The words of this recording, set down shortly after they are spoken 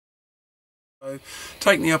So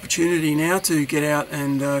taking the opportunity now to get out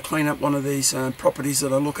and clean up one of these properties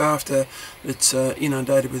that I look after that's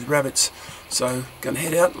inundated with rabbits. So going to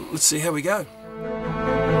head out, let's see how we go.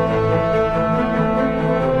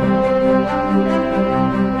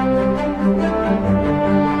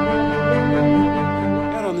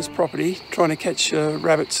 Out on this property trying to catch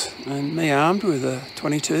rabbits, and me armed with a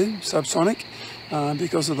 22 subsonic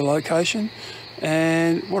because of the location.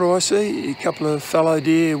 And what do I see? A couple of fallow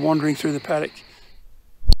deer wandering through the paddock.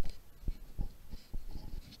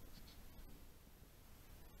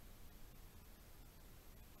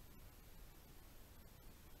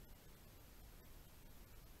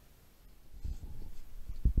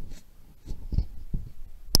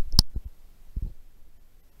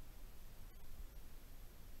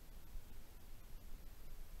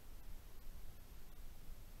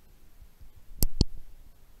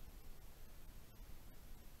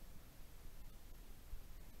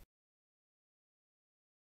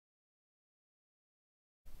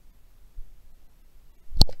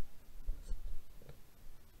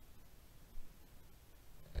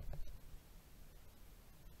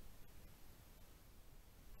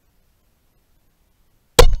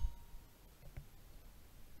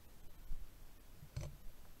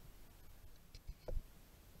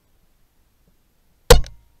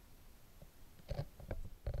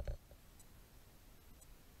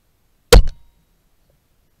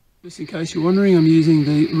 Just in case you're wondering, I'm using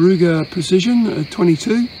the Ruger Precission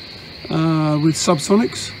 22 with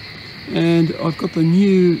subsonics, and I've got the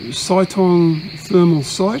new Sytong Thermal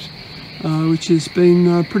sight, which has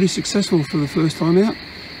been pretty successful for the first time out.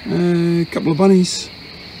 A couple of bunnies.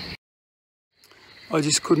 I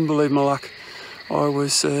just couldn't believe my luck. I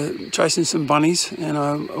was chasing some bunnies and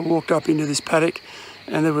I walked up into this paddock,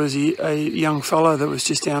 and there was a young fellow that was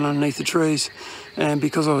just down underneath the trees, and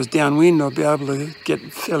because I was downwind I'd be able to get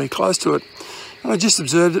fairly close to it. And I just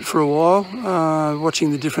observed it for a while,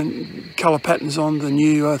 watching the different colour patterns on the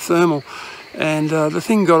new thermal, and the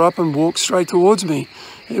thing got up and walked straight towards me.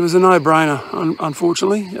 It was a no-brainer,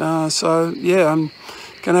 unfortunately. So yeah, I'm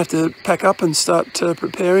going to have to pack up and start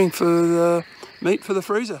preparing for the meat for the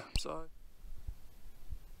freezer.